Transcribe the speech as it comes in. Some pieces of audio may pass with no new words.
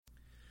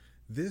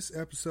This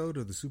episode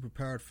of the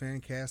Superpowered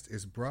Fancast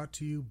is brought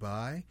to you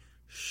by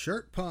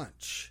Shirt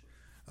Punch.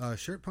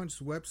 Shirt Punch's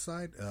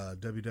website,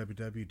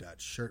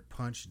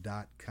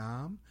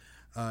 www.shirtpunch.com.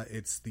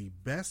 It's the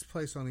best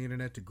place on the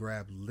internet to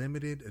grab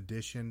limited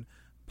edition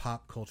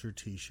pop culture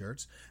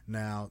t-shirts.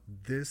 Now,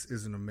 this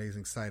is an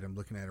amazing site. I'm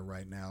looking at it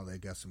right now. They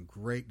got some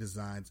great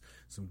designs,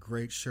 some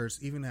great shirts,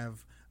 even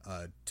have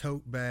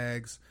tote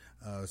bags,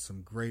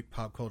 some great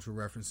pop culture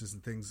references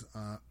and things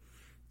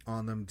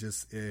on them.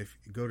 Just if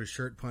you go to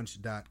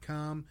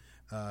shirtpunch.com,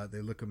 they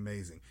look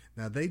amazing.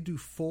 Now, they do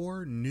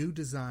 4 new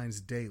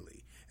designs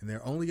daily, and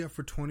they're only up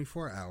for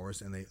 24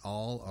 hours, and they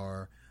all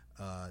are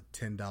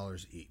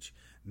 $10 each.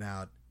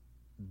 Now,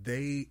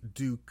 they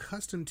do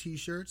custom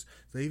t-shirts.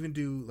 They even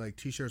do like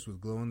t-shirts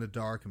with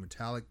glow-in-the-dark and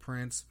metallic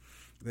prints.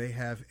 They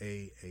have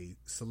a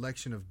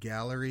selection of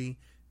gallery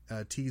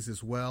tees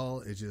as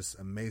well. It's just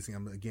amazing.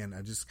 I'm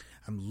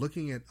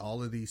looking at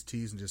all of these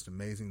tees and just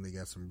amazing. They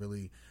got some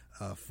really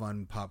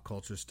fun pop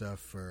culture stuff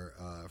for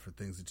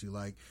things that you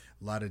like.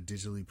 A lot of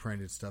digitally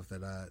printed stuff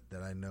that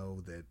I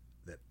know that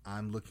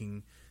I'm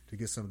looking to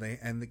get something,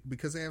 and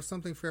because they have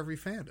something for every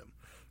fandom.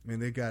 I mean,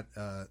 they've got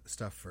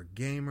stuff for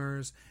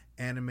gamers,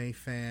 anime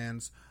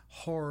fans,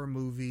 horror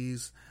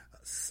movies,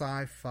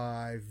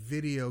 sci-fi,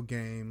 video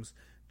games,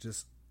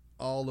 just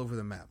all over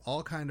the map.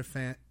 All kinds of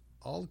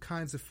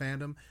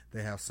fandom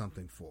they have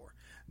something for.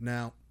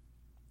 Now,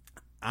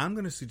 I'm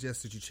going to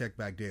suggest that you check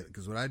back daily,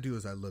 because what I do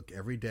is I look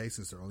every day,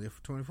 since they're only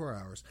for 24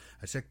 hours.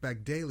 I check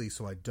back daily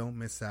so I don't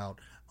miss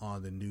out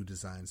on the new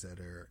designs that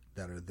are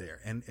there.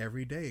 And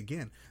every day,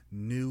 again,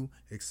 new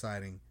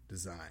exciting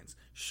designs.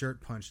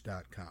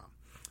 Shirtpunch.com.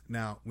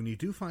 Now, when you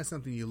do find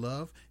something you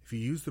love, if you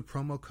use the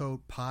promo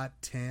code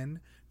POD10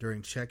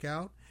 during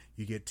checkout,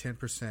 you get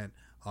 10%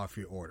 off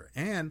your order.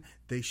 And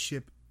they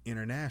ship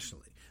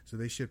internationally. So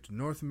they ship to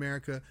North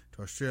America,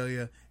 to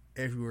Australia,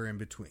 everywhere in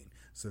between.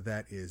 So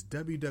that is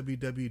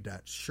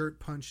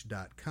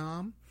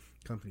www.shirtpunch.com.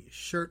 Company is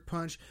Shirt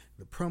Punch.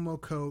 The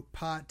promo code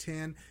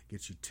POD10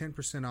 gets you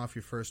 10% off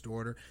your first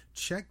order.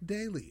 Check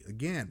daily.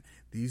 Again,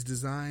 these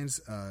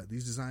designs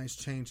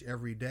change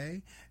every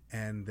day,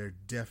 and they're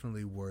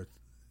definitely worth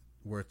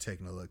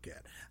taking a look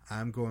at.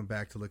 I'm going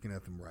back to looking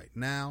at them right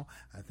now.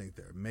 I think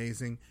they're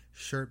amazing.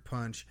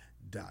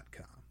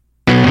 Shirtpunch.com.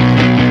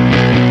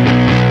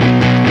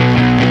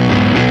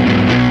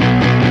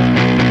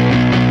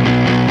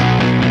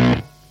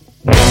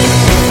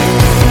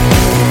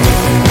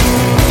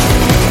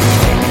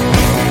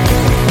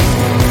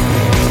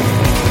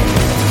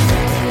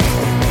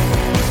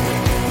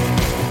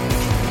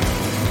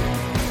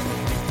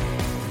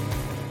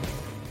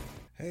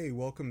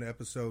 Welcome to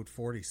episode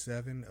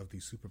 47 of the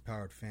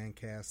Superpowered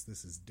Fancast.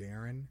 This is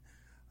Darren.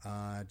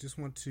 I just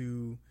want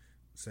to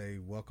say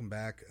welcome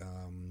back.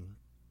 I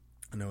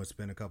know it's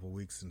been a couple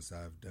weeks since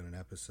I've done an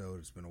episode.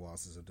 It's been a while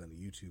since I've done a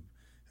YouTube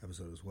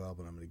episode as well,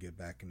 but I'm going to get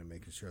back into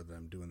making sure that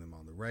I'm doing them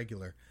on the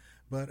regular.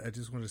 But I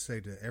just want to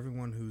say to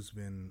everyone who's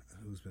been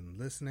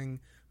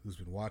listening, who's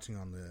been watching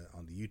on the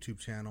YouTube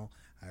channel,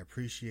 I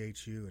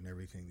appreciate you and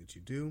everything that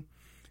you do.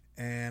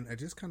 And I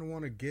just kind of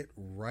want to get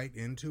right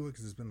into it,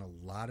 because there's been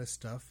a lot of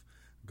stuff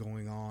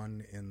going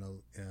on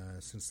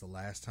since the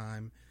last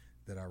time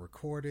that I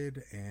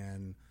recorded,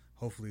 and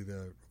hopefully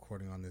the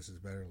recording on this is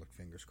better. Look,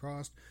 fingers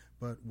crossed,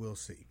 but we'll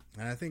see.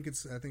 And I think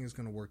it's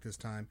going to work this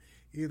time.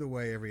 Either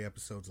way, every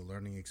episode's a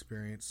learning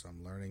experience. So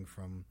I'm learning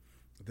from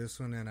this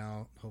one, and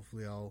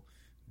hopefully I'll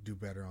do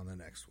better on the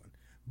next one.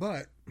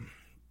 But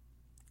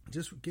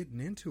just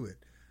getting into it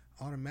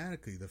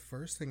automatically, the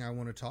first thing I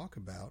want to talk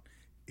about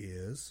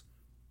is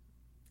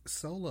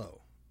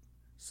Solo,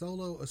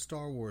 a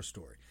Star Wars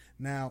story.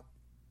 Now,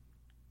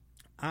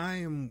 I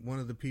am one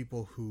of the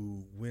people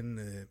who,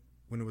 when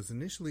it was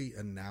initially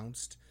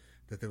announced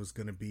that there was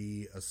going to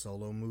be a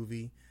Solo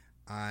movie,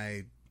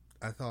 I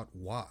thought,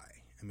 why?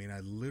 I mean,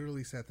 I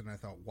literally sat there and I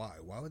thought, why?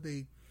 Why would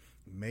they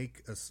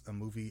make a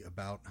movie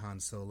about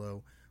Han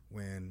Solo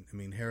when, I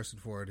mean, Harrison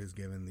Ford has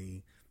given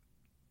the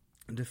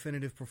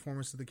definitive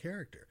performance of the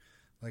character?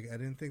 Like, I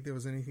didn't think there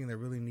was anything that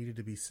really needed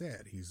to be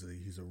said. He's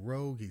a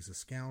rogue. He's a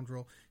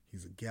scoundrel.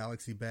 He's a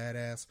galaxy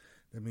badass.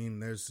 I mean,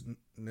 there's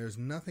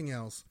nothing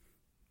else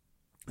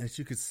that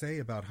you could say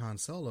about Han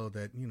Solo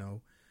that, you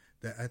know,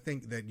 that I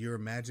think that your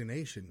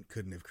imagination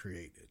couldn't have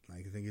created.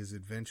 Like, I think the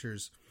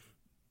adventures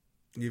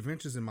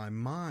in my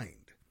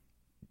mind,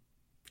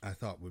 I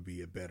thought would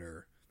be a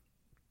better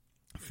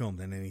film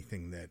than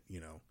anything that,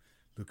 you know,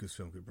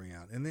 Lucasfilm could bring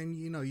out. And then,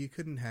 you know, you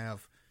couldn't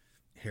have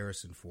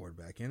Harrison Ford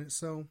back in it.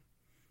 So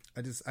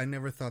I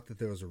never thought that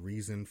there was a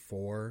reason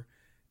for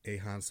a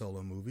Han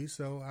Solo movie.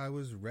 So I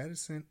was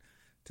reticent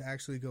to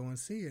actually go and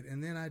see it.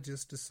 And then I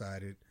just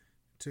decided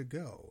to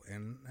go.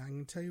 And I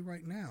can tell you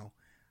right now,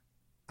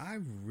 I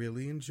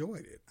really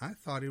enjoyed it. I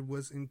thought it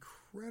was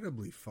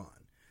incredibly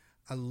fun.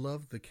 I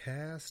loved the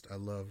cast. I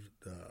loved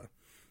the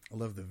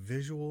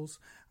visuals.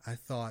 I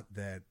thought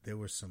that there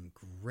were some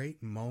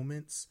great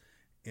moments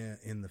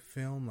in the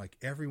film. Like,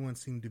 everyone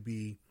seemed to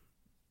be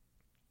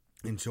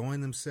enjoying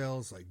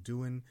themselves, like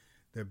doing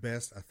their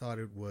best. I thought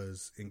it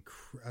was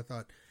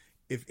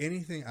if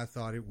anything, I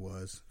thought it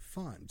was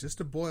fun. Just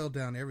to boil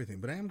down everything,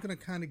 but I am going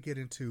to kind of get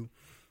into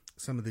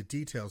some of the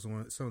details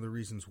and some of the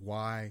reasons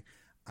why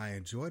I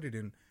enjoyed it.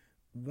 And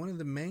one of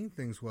the main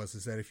things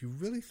is that if you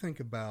really think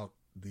about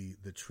the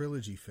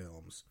trilogy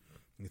films,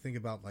 you think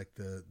about like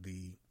the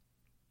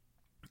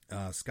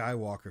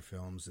Skywalker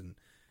films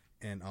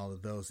and all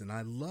of those, and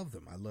I love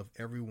them. I love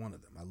every one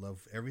of them. I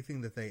love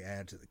everything that they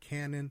add to the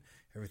canon,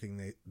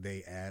 everything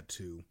they add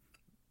to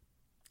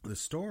the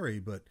story.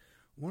 But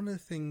one of the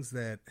things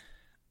that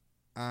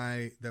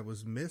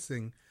was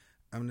missing,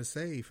 I'm going to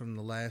say, from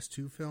the last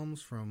two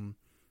films, from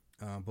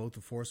both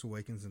The Force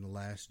Awakens and The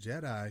Last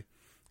Jedi,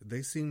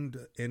 they seemed,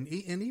 and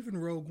even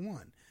Rogue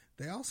One,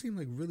 they all seemed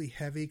like really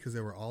heavy because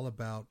they were all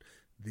about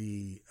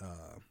the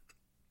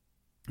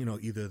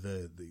either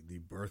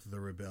the birth of the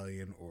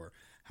rebellion or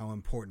how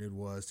important it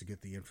was to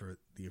get the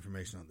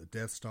information on the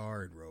Death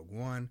Star in Rogue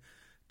One,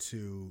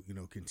 to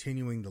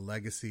continuing the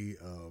legacy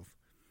of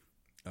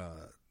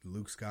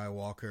Luke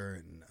Skywalker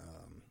and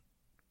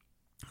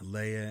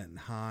Leia and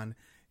Han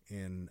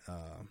in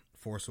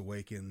Force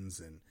Awakens,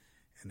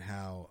 and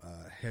how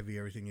heavy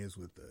everything is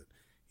with the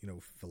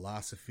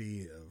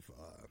philosophy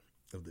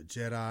of the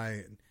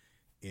Jedi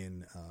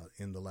and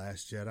in The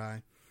Last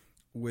Jedi.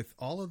 With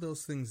all of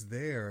those things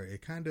there,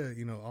 it kind of,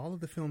 all of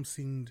the films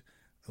seemed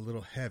a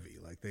little heavy,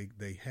 like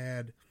they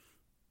had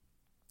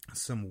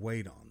some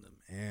weight on them,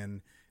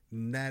 and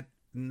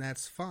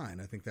that's fine.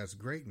 I think that's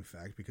great, in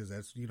fact, because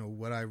that's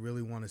what I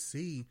really want to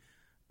see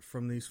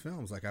from these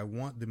films. Like, I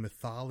want the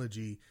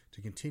mythology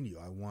to continue.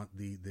 I want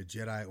the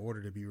Jedi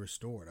Order to be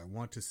restored. I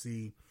want to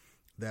see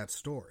that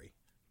story.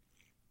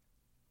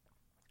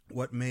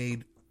 What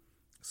made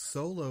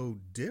Solo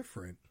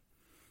different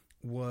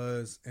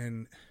was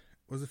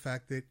the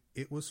fact that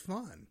it was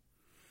fun.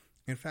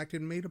 In fact,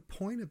 it made a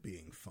point of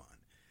being fun.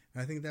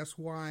 And I think that's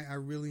why I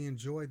really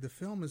enjoyed the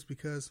film, is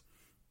because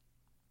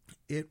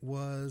it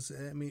was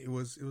a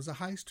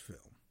heist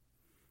film.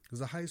 It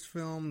was a heist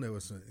film.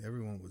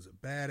 Everyone was a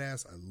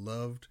badass. I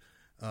loved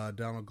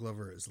Donald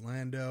Glover as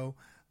Lando.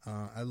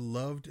 I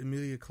loved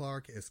Emilia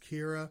Clarke as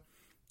Kira.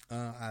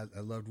 I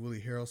loved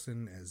Woody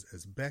Harrelson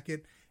as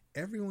Beckett.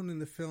 Everyone in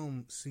the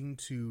film seemed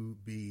to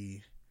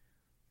be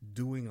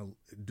doing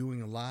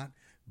a lot,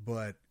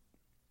 but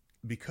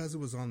because it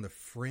was on the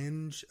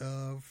fringe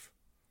of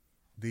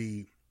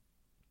the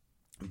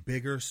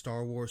bigger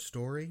Star Wars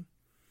story,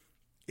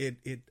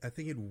 I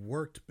think it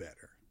worked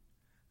better.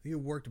 I think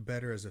it worked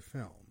better as a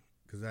film,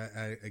 because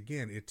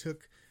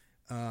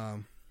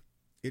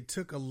it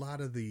took a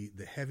lot of the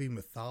heavy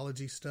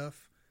mythology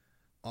stuff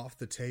off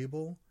the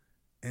table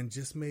and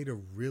just made a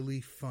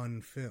really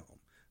fun film,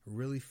 a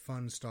really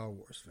fun Star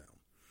Wars film.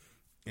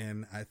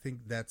 And I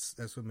think that's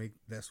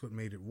what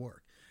made it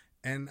work.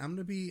 And I'm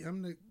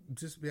gonna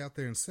just be out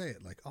there and say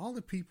it. Like, all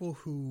the people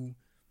who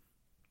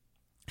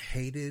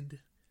hated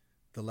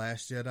The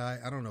Last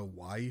Jedi, I don't know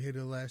why you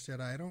hated The Last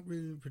Jedi. I don't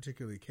really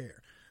particularly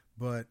care.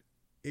 But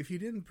if you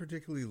didn't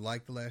particularly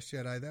like The Last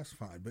Jedi, that's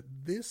fine. But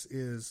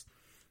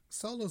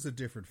Solo's a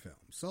different film.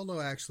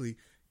 Solo actually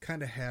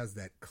kind of has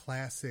that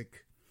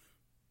classic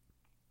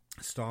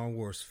Star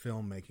Wars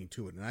filmmaking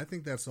to it, and I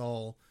think that's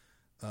all.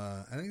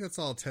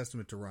 A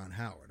testament to Ron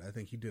Howard. I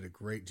think he did a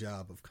great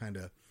job of kind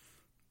of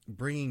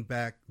bringing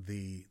back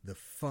the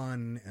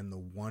fun and the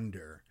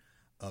wonder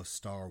of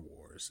Star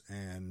Wars.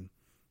 And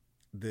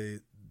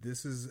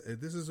this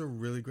is a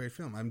really great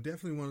film. I'm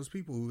definitely one of those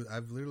people who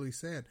I've literally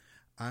said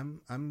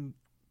I'm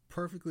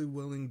perfectly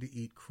willing to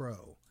eat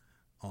crow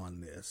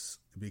on this,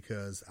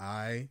 because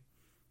I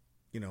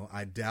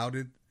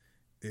doubted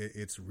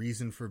its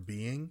reason for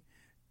being,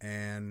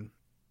 and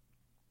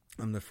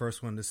I'm the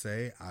first one to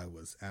say I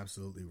was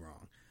absolutely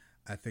wrong.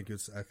 I think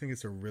it's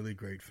a really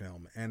great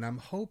film, and I'm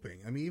hoping.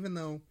 I mean, even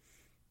though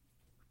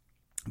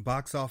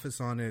box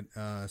office on it,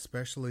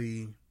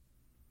 especially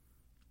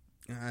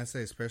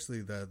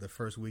the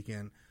first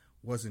weekend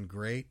wasn't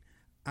great,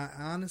 I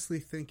honestly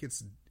think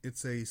it's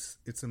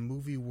a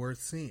movie worth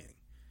seeing.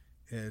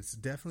 It's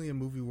definitely a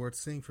movie worth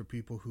seeing for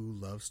people who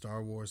love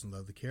Star Wars and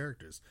love the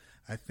characters.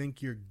 I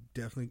think you're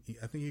going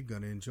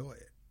to enjoy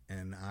it,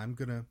 and I'm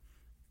going to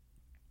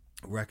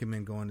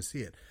recommend going to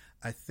see it.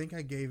 I think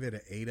I gave it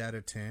an 8 out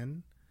of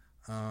 10,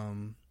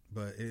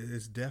 but it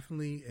is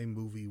definitely a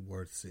movie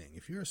worth seeing.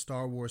 If you're a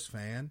Star Wars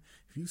fan,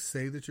 if you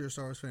say that you're a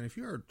Star Wars fan, if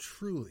you're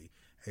truly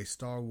a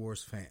Star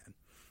Wars fan,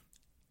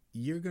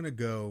 you're going to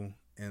go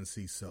and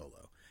see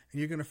Solo. And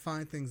you're going to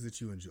find things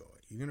that you enjoy.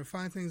 You're going to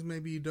find things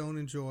maybe you don't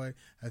enjoy.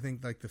 I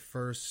think like the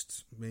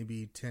first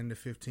maybe 10 to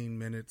 15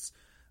 minutes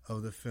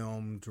of the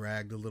film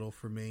dragged a little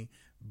for me.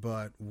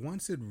 But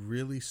once it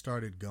really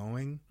started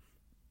going,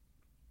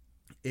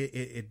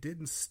 it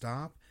didn't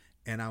stop,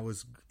 and I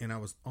was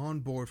on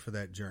board for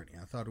that journey.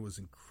 I thought it was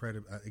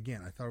incredible.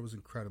 Again, I thought it was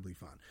incredibly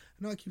fun.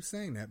 I know I keep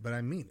saying that, but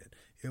I mean it.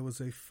 It was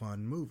a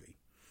fun movie.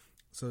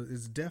 So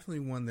it's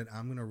definitely one that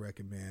I'm going to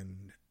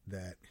recommend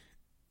that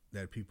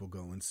people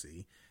go and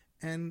see.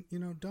 And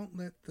don't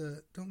let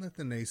the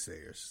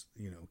naysayers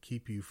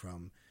keep you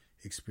from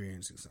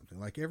experiencing something.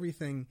 Like,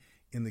 everything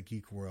in the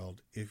geek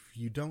world, if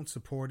you don't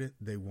support it,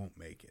 they won't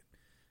make it.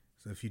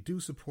 So if you do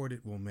support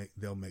it,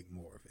 they'll make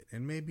more of it.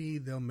 And maybe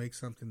they'll make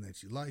something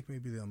that you like,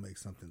 maybe they'll make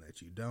something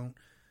that you don't.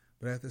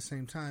 But at the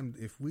same time,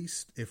 if we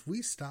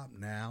stop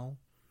now,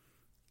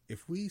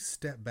 if we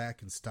step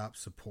back and stop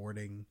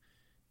supporting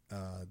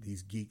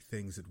these geek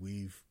things that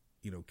we've,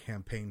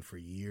 campaigned for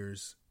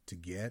years to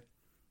get,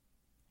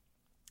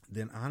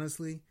 then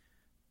honestly,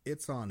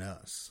 it's on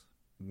us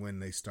when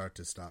they start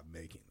to stop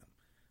making them,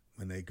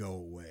 when they go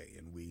away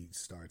and we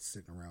start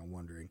sitting around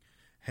wondering,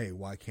 hey,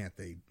 why can't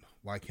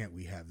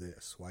we have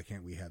this? Why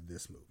can't we have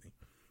this movie?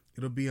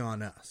 It'll be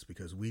on us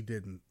because we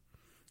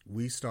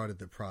started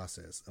the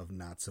process of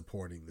not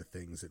supporting the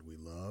things that we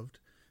loved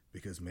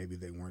because maybe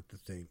they weren't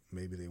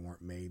maybe they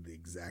weren't made the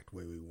exact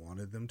way we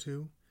wanted them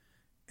to.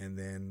 And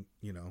then,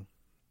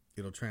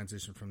 it'll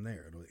transition from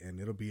there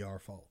it'll be our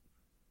fault.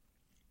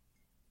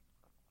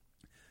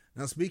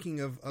 Now, speaking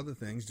of other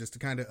things, just to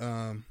kind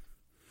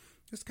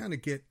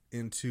of get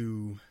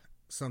into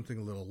something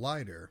a little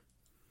lighter,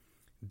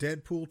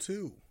 Deadpool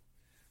 2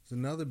 is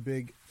another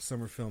big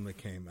summer film that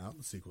came out,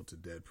 the sequel to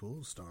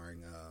Deadpool,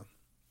 starring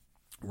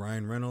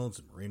Ryan Reynolds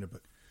and Marina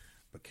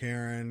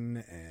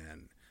Baccarin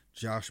and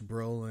Josh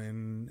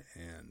Brolin,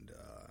 and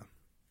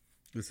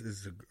this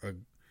is a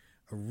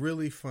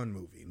really fun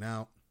movie.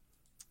 Now,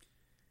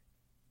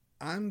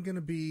 I'm going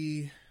to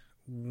be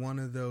one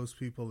of those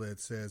people that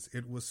says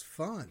it was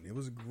fun. It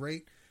was a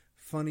great,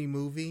 funny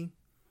movie.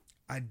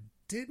 I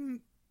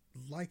didn't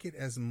like it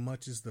as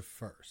much as the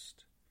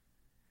first.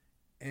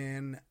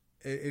 And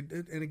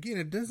again,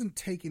 it doesn't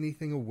take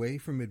anything away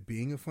from it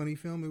being a funny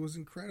film. It was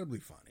incredibly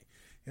funny.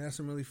 It has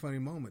some really funny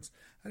moments.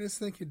 I just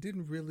think it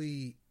didn't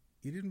really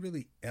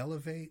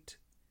elevate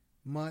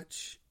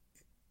much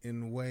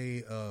in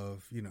way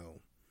of,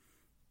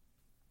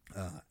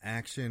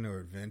 action or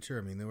adventure.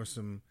 I mean, there's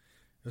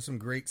some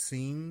great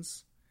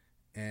scenes,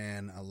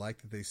 and I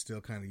like that they still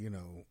kind of,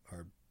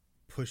 are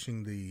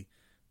pushing the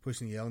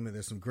element.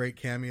 There's some great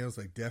cameos,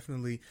 like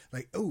definitely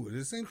like,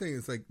 the same thing.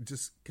 It's like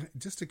just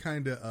to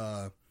kind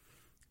of,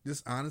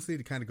 just honestly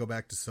to kind of go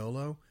back to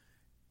Solo.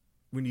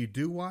 When you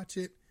do watch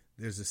it,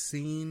 there's a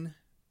scene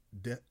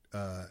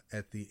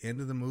at the end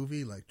of the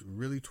movie, like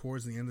really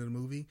towards the end of the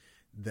movie,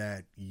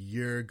 that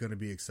you're going to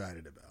be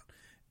excited about.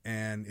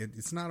 And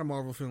it's not a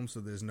Marvel film, so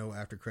there's no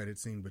after credit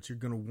scene, but you're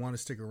going to want to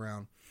stick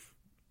around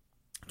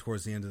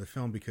towards the end of the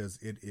film because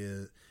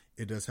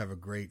it does have a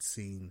great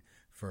scene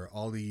for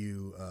all of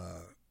you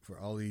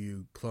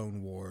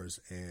Clone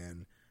Wars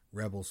and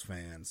Rebels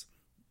fans.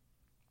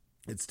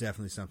 It's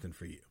definitely something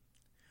for you.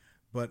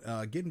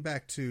 But getting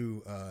back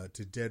to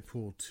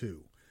Deadpool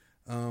 2,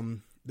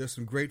 there's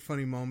some great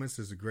funny moments.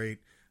 There's a great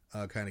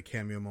kind of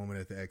cameo moment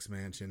at the X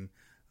Mansion.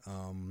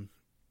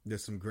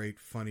 There's some great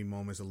funny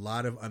moments. A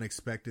lot of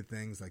unexpected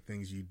things, like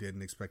things you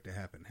didn't expect to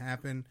happen.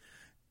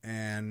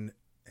 And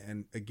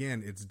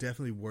again, it's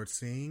definitely worth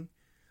seeing.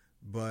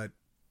 But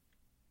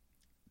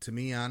to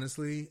me,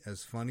 honestly,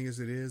 as funny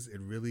as it is,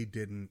 it really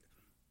didn't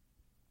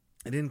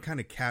kind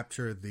of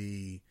capture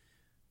the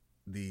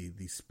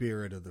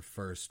spirit of the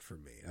first for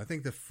me. I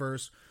think the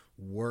first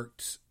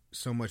worked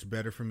so much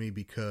better for me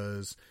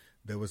because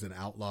there was an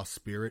outlaw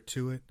spirit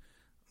to it.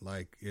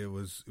 Like it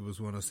was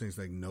one of those things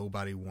like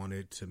nobody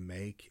wanted to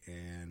make,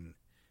 and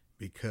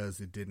because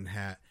it didn't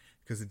have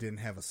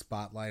a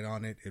spotlight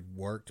on it, it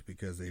worked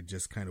because they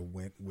just kind of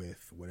went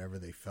with whatever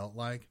they felt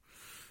like.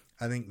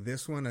 I think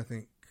this one, I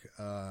think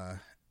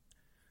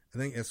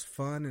as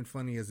fun and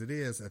funny as it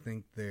is, I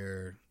think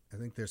they're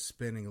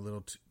spending a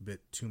little bit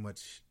too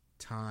much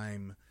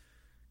time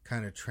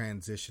kind of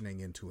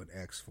transitioning into an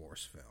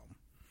X-Force film.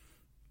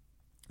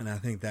 And I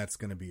think that's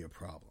going to be a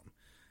problem.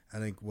 I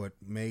think what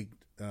makes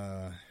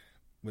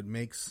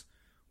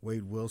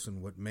Wade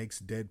Wilson, what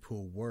makes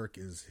Deadpool work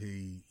is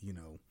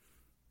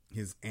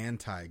his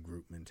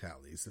anti-group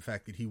mentality. It's the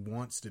fact that he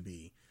wants to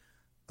be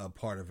a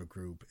part of a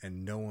group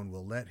and no one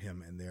will let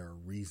him, and there are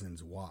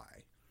reasons why.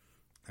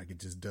 Like it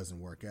just doesn't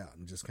work out,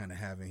 and just kind of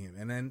having him.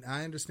 And then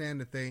I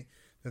understand that the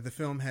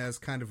film has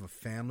kind of a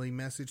family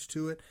message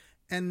to it,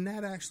 and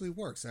that actually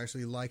works. I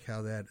actually like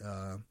how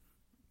that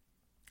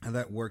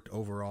worked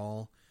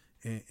overall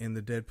in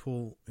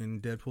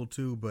Deadpool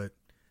 2, but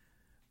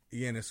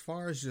again, as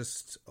far as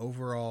just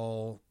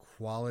overall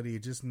quality,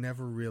 it just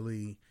never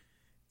really,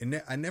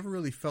 I never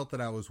really felt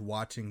that I was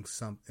watching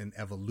an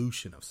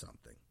evolution of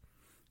something.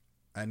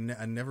 I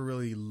never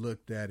really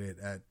looked at it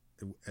at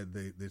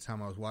the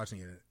time I was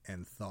watching it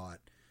and thought,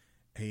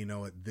 hey, you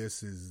know what,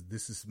 this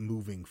is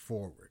moving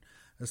forward.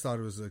 I just thought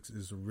it was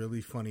a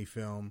really funny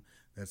film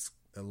that's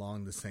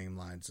along the same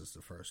lines as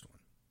the first one.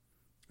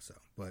 So,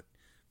 but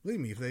believe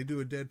me, if they do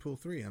a Deadpool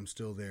 3, I'm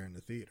still there in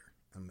the theater.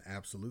 I'm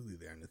absolutely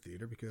there in the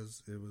theater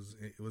because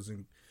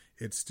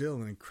it's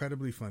still an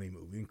incredibly funny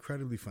movie,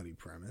 incredibly funny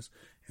premise,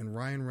 and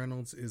Ryan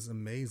Reynolds is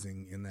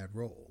amazing in that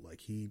role.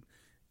 Like he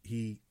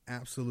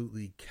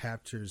absolutely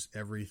captures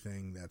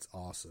everything that's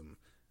awesome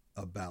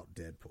about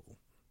Deadpool.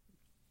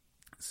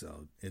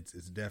 So it's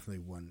definitely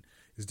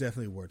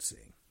worth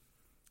seeing.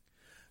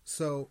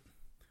 So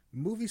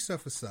movie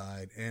stuff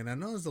aside, and I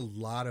know there's a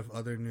lot of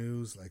other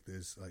news, like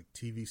there's like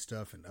TV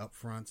stuff and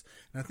upfronts,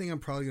 and I think I'm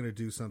probably going to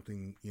do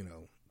something,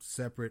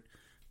 separate,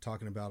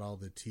 talking about all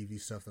the TV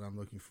stuff that I'm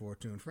looking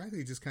forward to, and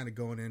frankly, just kind of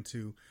going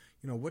into,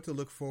 what to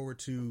look forward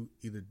to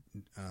either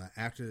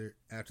after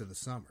the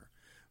summer.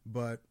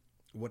 But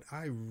what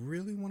I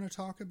really want to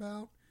talk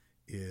about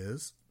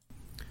is,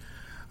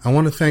 I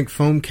want to thank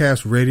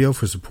Foamcast Radio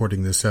for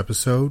supporting this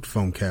episode.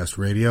 Foamcast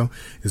Radio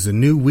is a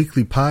new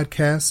weekly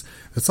podcast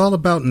that's all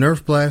about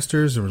Nerf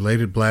blasters and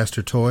related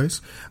blaster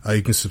toys.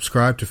 You can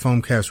subscribe to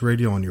Foamcast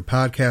Radio on your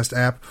podcast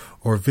app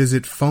or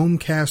visit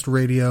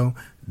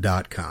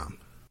foamcastradio.com.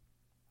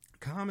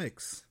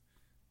 Comics.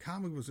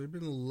 Comic books. There have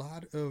been a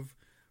lot of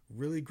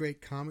really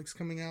great comics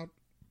coming out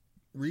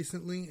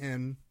recently,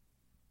 and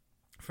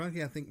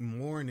frankly, I think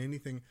more than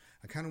anything,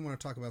 I kind of want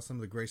to talk about some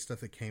of the great stuff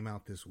that came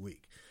out this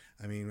week.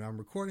 I mean, I'm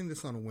recording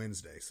this on a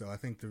Wednesday, so I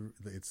think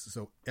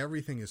so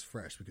everything is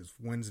fresh because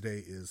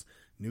Wednesday is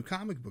new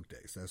comic book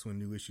day. So that's when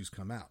new issues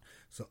come out.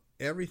 So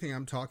everything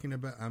I'm talking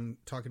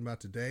about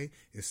today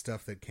is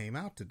stuff that came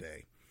out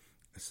today.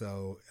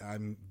 So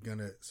I'm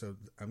gonna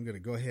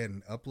go ahead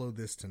and upload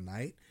this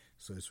tonight,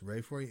 so it's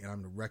ready for you. And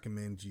I'm gonna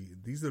recommend you.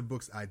 These are the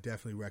books I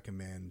definitely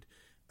recommend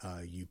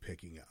you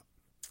picking up.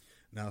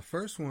 Now, the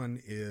first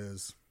one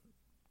is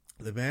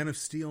The Man of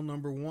Steel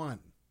 #1.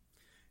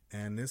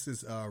 And this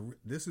is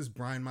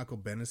Brian Michael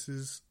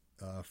Bendis'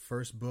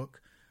 first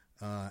book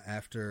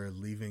after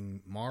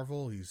leaving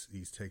Marvel.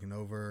 He's taken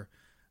over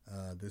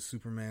this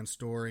Superman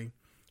story,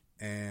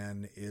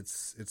 and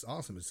it's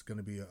awesome. It's going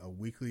to be a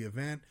weekly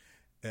event.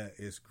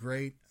 It's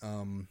great.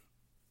 One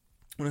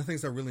of the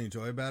things I really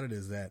enjoy about it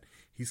is that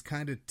he's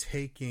kind of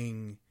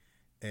taking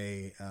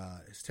a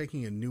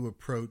new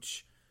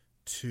approach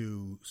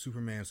to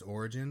Superman's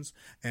origins,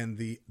 and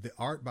the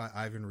art by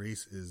Ivan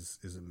Reis is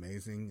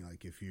amazing.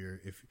 Like if you're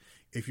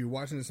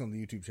watching this on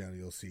the YouTube channel,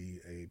 you'll see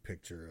a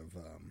picture of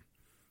one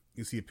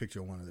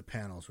of the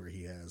panels where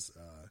he has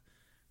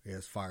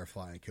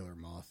Firefly and Killer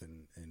Moth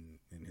in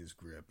his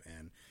grip,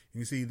 and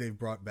you can see they've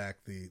brought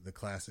back the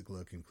classic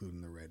look,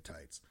 including the red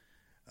tights,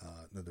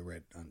 the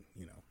red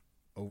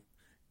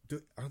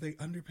are they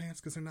underpants?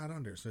 Because they're not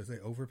under, so is they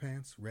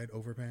overpants, red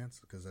overpants?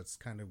 Because that's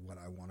kind of what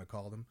I want to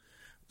call them.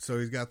 So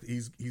he's got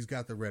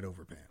the red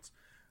overpants,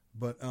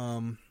 but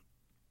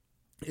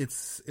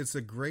it's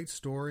a great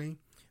story.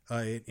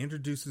 It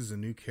introduces a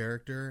new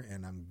character,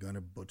 and I'm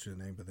gonna butcher the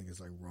name, but I think it's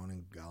like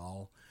Ronan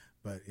Gall.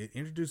 But it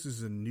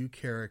introduces a new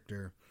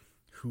character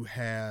who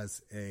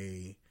has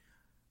a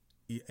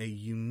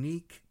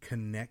unique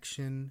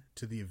connection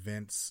to the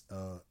events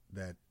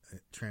that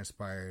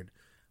transpired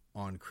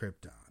on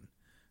Krypton.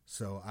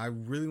 So I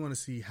really want to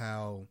see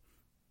how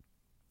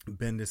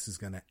Bendis is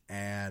going to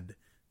add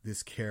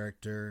this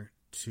character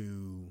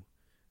to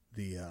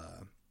the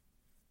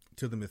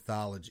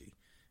mythology.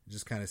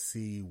 Just kind of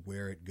see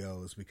where it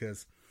goes,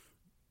 because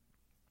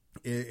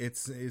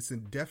it's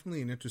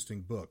definitely an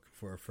interesting book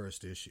for a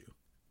first issue.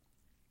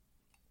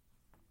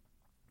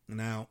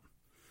 Now,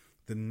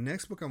 the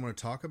next book I want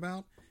to talk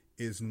about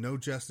is No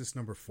Justice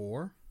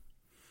 #4,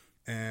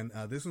 and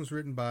this one's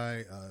written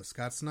by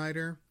Scott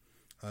Snyder,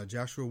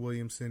 Joshua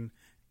Williamson,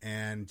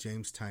 and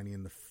James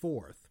Tynion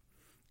IV.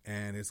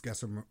 And it's got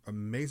some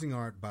amazing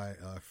art by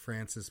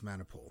Francis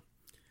Manapul.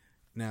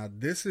 Now,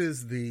 this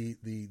is the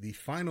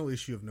final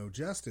issue of No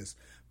Justice,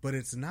 but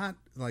it's not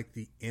like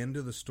the end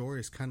of the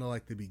story. It's kind of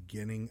like the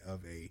beginning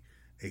of a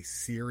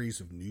series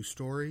of new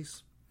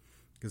stories.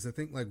 Because I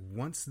think like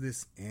once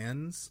this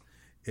ends,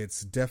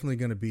 it's definitely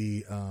going to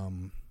be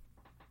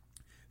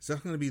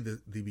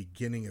the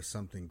beginning of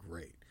something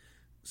great.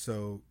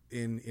 So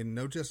in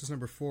No Justice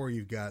 #4,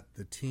 you've got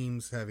the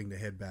teams having to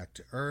head back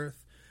to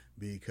Earth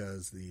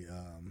because the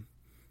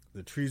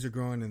trees are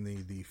growing, and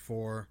the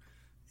four,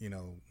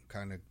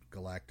 kind of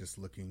Galactus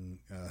looking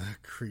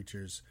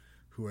creatures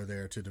who are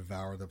there to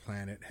devour the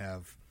planet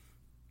have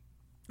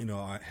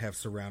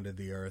surrounded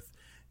the Earth,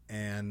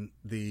 and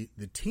the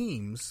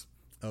teams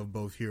of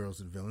both heroes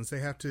and villains, they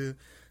have to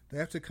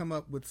come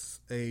up with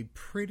a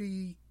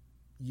pretty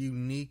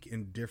unique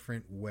and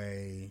different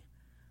way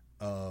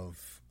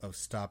of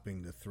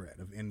stopping the threat,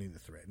 of ending the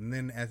threat. And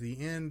then at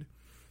the end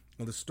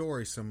of the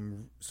story,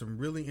 some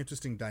really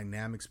interesting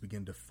dynamics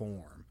begin to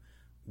form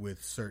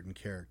with certain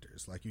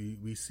characters. Like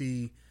we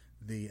see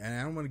and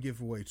I don't want to give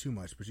away too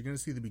much, but you're going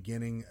to see the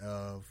beginning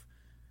of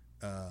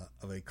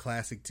a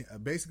classic,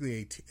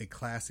 basically a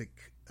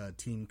classic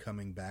team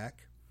coming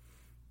back.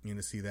 You're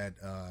going to see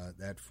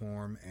that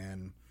form,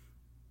 and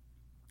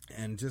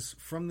just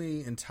from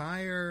the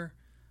entire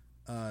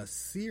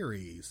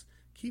series,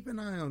 keep an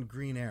eye on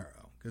Green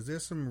Arrow, because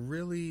there's some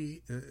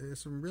really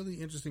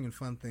interesting and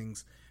fun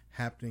things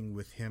happening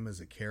with him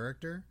as a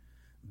character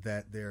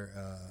that they're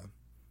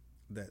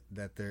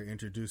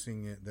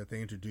introducing, that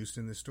they introduced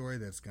in this story,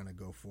 that's going to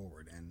go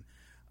forward. And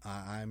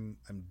I'm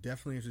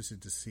definitely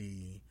interested to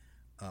see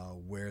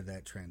where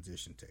that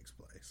transition takes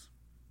place.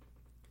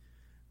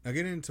 Now,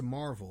 getting into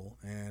Marvel,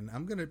 and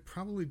I'm going to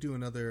probably do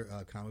another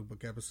comic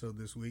book episode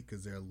this week,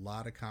 because there are a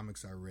lot of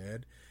comics I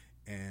read,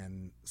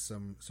 and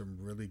some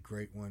really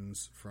great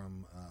ones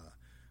from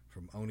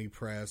Oni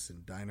Press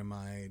and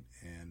Dynamite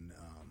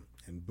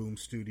and Boom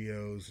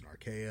Studios and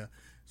Archaea.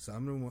 So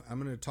I'm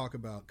gonna talk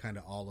about kind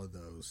of all of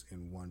those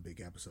in one big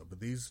episode. But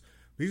these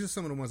are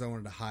some of the ones I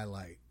wanted to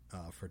highlight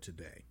for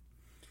today.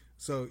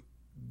 So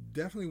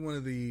definitely one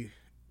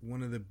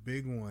of the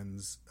big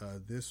ones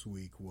this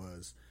week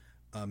was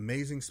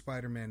Amazing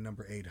Spider-Man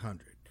number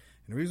 800.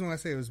 And the reason why I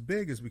say it was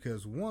big is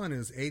because one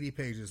is 80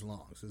 pages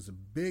long, so it's a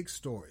big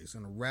story. It's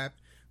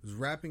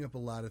wrapping up a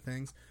lot of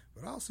things,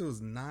 but also it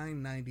was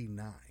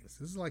 $9.99. So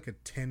this is like a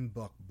 $10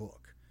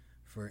 book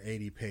for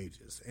 80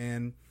 pages.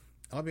 And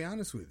I'll be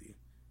honest with you,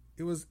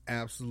 it was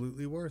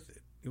absolutely worth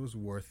it. It was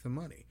worth the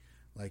money.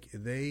 Like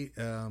it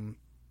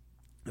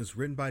was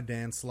written by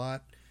Dan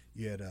Slott.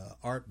 You had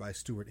art by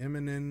Stuart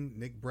Immonen,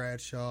 Nick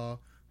Bradshaw,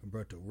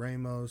 Humberto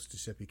Ramos,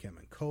 Giuseppe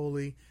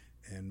Camuncoli,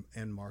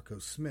 and Marco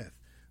Smith.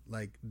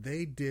 Like,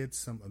 they did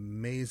some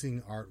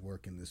amazing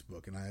artwork in this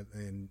book,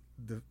 and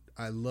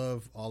I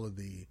love all of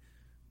the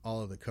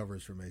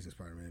covers for Amazing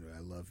Spider-Man. I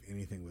love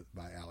anything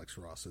by Alex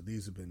Ross. So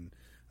these have been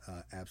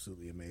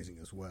absolutely amazing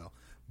as well.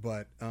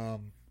 But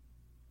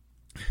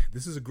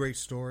this is a great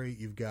story.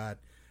 You've got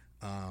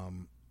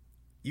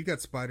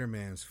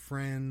Spider-Man's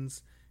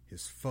friends,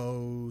 his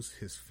foes,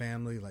 his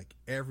family, like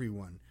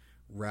everyone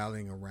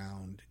rallying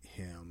around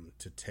him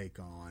to take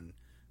on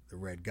the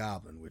Red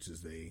Goblin, which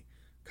is the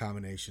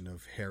combination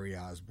of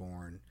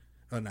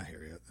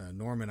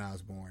Norman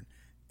Osborn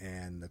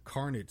and the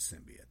Carnage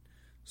symbiote.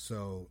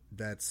 So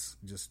that's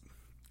just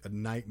a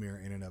nightmare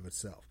in and of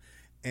itself.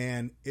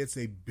 And it's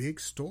a big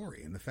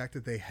story. And the fact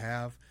that they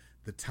have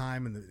the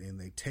time and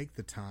they take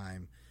the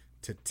time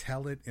to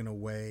tell it in a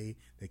way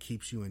that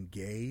keeps you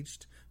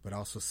engaged, but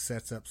also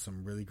sets up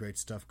some really great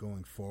stuff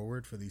going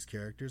forward for these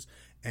characters.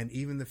 And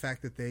even the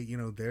fact that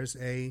there's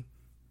a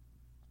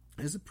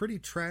pretty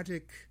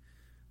tragic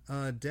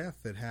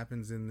death that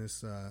happens in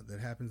this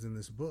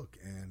book,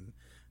 and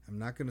I'm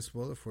not going to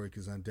spoil it for you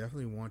because I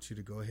definitely want you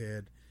to go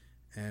ahead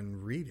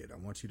and read it. I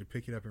want you to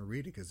pick it up and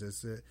read it because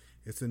it's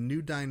a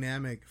new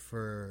dynamic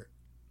for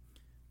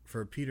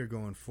Peter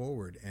going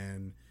forward,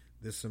 and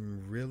there's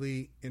some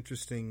really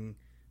interesting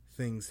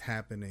things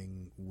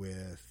happening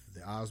with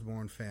the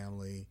Osborn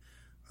family,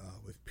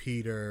 with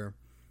Peter,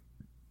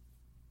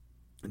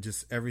 and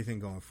just everything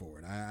going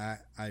forward. I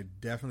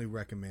definitely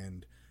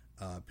recommend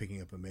picking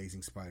up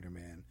Amazing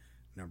Spider-Man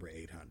number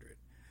 800.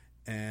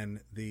 And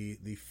the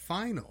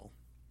final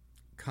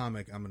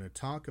comic I'm going to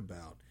talk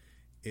about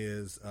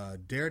is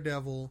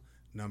Daredevil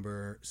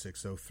number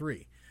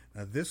 603.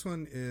 Now, this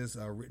one is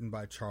written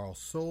by Charles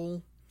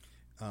Soule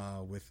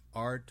with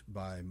art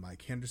by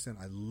Mike Henderson.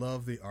 I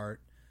love the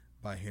art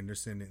by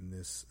Henderson in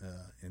this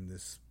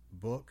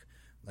book.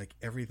 Like,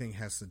 everything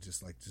has to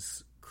just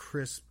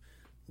crisp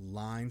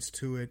lines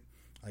to it.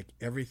 Like,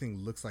 everything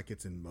looks like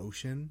it's in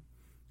motion.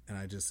 And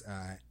I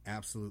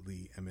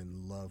absolutely am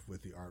in love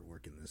with the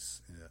artwork in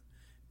this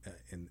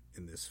in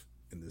this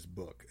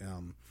book.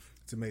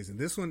 It's amazing.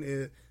 This one,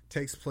 it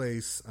takes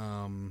place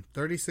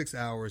 36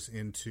 hours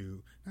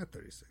into, not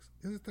 36.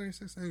 Is it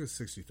 36? I think it's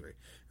 63.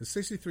 It's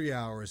 63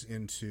 hours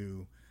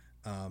into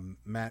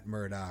Matt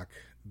Murdock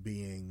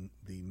being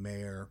the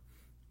mayor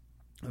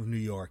of New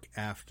York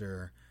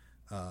after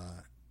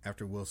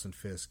Wilson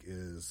Fisk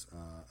is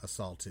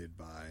assaulted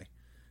by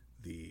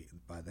the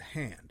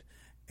Hand.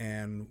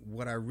 And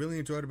what I really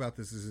enjoyed about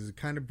this is it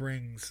kind of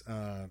brings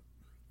a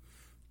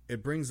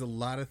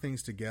lot of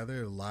things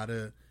together, a lot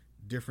of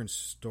different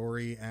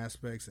story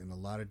aspects, and a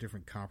lot of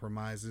different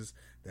compromises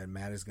that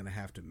Matt is going to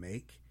have to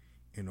make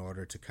in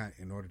order to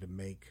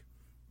make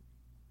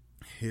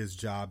his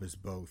job as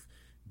both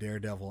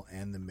Daredevil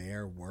and the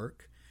mayor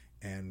work.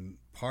 And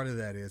part of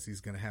that is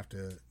he's going to have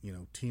to,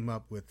 team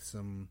up with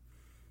some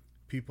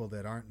people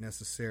that aren't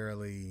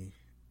necessarily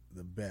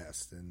the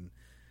best. And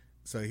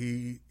so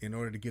in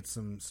order to get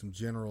some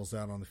generals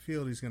out on the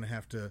field, he's going to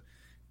have to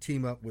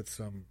team up with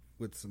some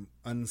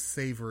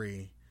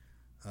unsavory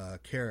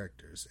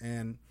characters.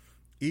 And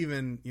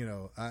even,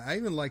 I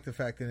even like the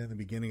fact that in the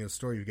beginning of the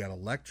story, you've got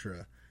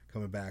Elektra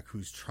coming back,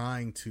 who's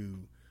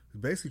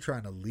basically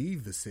trying to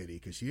leave the city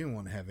because she didn't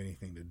want to have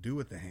anything to do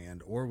with the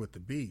Hand or with the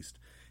Beast.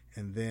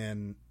 And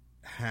then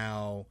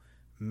how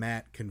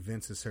Matt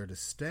convinces her to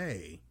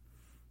stay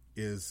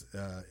is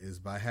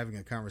by having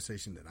a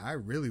conversation that I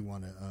really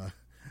want to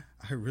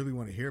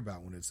hear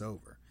about when it's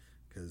over,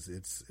 because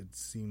it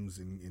seems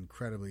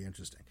incredibly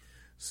interesting.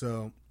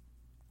 So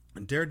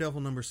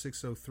Daredevil number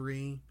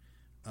 603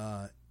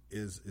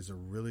 is a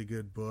really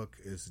good book.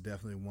 It's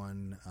definitely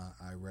one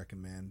I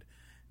recommend.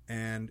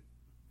 And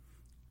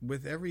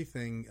with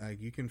everything,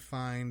 you can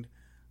find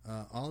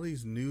all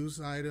these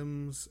news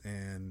items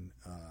and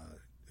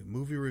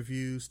movie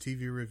reviews,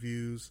 TV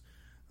reviews,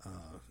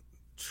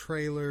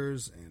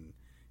 trailers,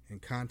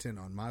 and content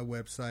on my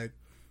website,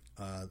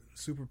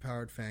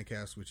 Superpowered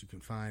Fancast, which you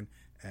can find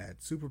at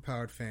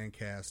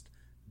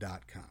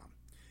superpoweredfancast.com.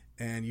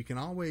 And you can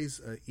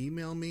always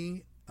email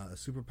me,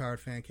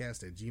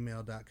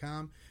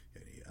 superpoweredfancast@gmail.com.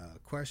 Any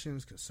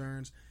questions,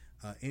 concerns,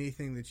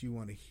 anything that you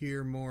want to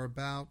hear more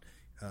about,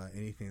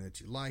 anything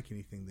that you like,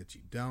 anything that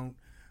you don't,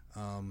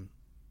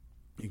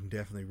 you can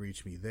definitely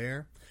reach me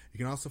there. You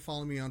can also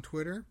follow me on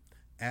Twitter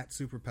at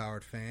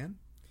SuperPoweredFan.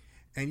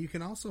 And you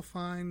can also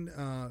find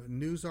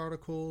news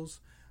articles,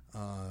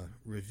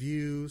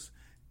 reviews,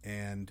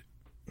 and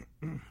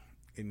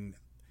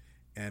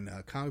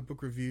comic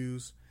book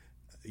reviews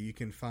you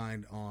can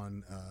find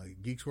on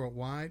Geeks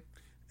Worldwide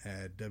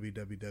at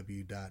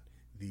www.thegww.com.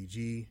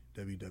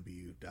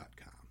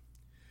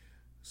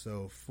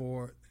 So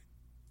for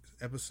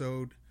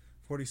episode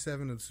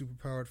 47 of the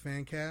Superpowered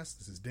Fancast,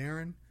 this is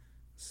Darren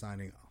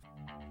signing off.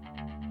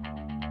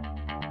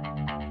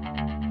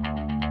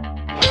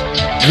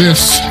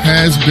 This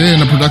has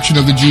been a production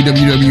of the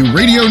GWW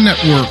Radio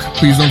Network.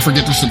 Please don't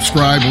forget to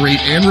subscribe, rate,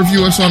 and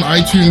review us on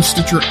iTunes,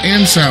 Stitcher,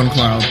 and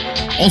SoundCloud.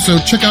 Also,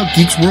 check out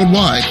Geeks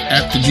Worldwide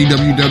at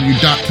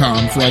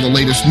thegww.com for all the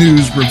latest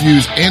news,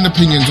 reviews, and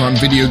opinions on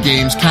video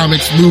games,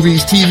 comics,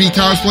 movies, TV,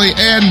 cosplay,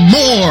 and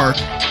more.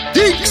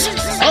 Geeks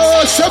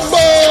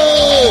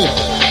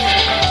Assemble!